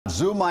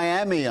Zoo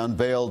Miami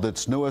unveiled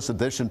its newest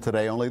addition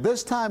today, only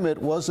this time it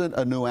wasn't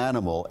a new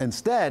animal.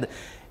 Instead,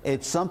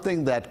 it's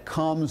something that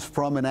comes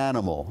from an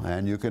animal,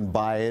 and you can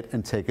buy it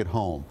and take it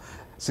home.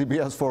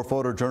 CBS 4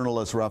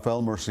 photojournalist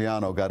Rafael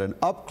Murciano got an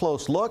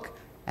up-close look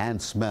and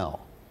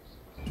smell.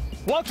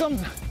 Welcome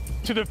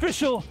to the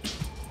official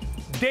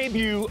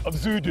debut of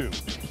Zoo-Doo.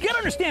 You gotta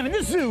understand, in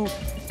this zoo,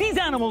 these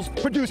animals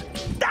produce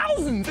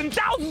thousands and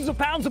thousands of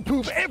pounds of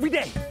poop every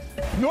day.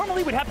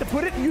 Normally, we'd have to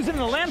put it and use it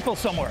in a landfill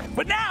somewhere.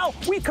 But now,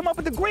 we've come up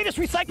with the greatest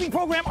recycling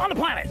program on the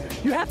planet.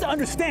 You have to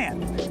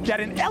understand that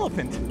an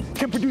elephant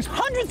can produce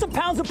hundreds of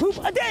pounds of poop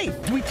a day.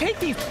 We take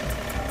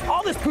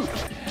all this poop,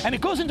 and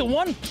it goes into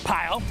one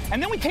pile,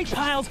 and then we take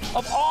piles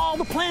of all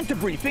the plant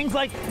debris, things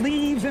like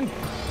leaves and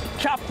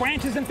chopped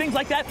branches and things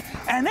like that.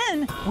 And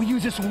then we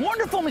use this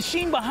wonderful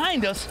machine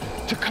behind us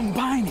to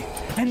combine it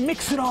and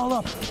mix it all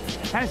up.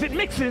 And as it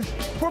mixes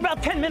for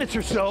about 10 minutes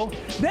or so,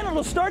 then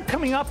it'll start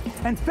coming up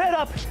and fed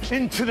up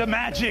into the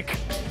magic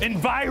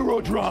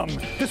Envirodrum.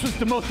 This was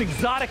the most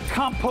exotic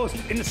compost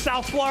in the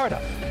South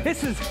Florida.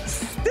 This is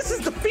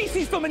the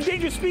feces from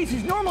endangered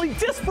species, normally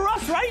just for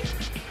us, right?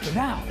 But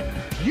now,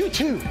 you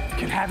too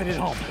can have it at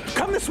home.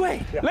 Come this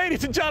way. Yeah.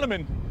 Ladies and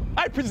gentlemen,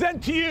 I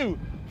present to you,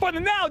 for the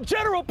now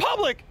general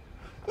public,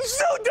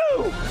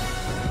 Zoo-Doo!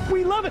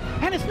 We love it,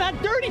 and it's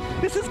not dirty.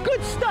 This is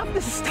good stuff.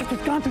 This is stuff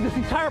that's gone through this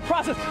entire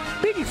process.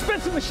 Big,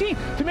 expensive machine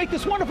to make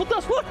this wonderful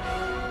dust. Look!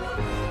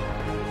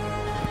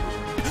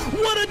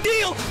 What a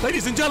deal!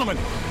 Ladies and gentlemen,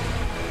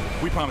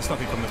 we promise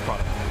nothing from this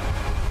product.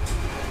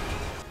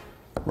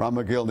 Ron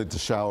McGill needs a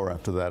shower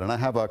after that, and I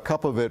have a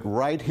cup of it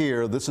right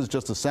here. This is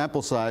just a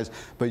sample size,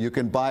 but you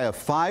can buy a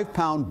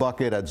 5-pound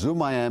bucket at Zoo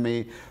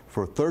Miami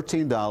for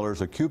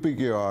 $13. A cubic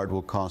yard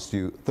will cost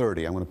you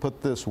 $30. I'm going to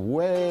put this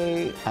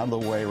way out of the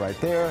way right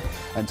there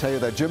and tell you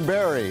that Jim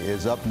Barry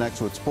is up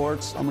next with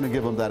sports. I'm going to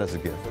give him that as a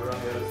gift.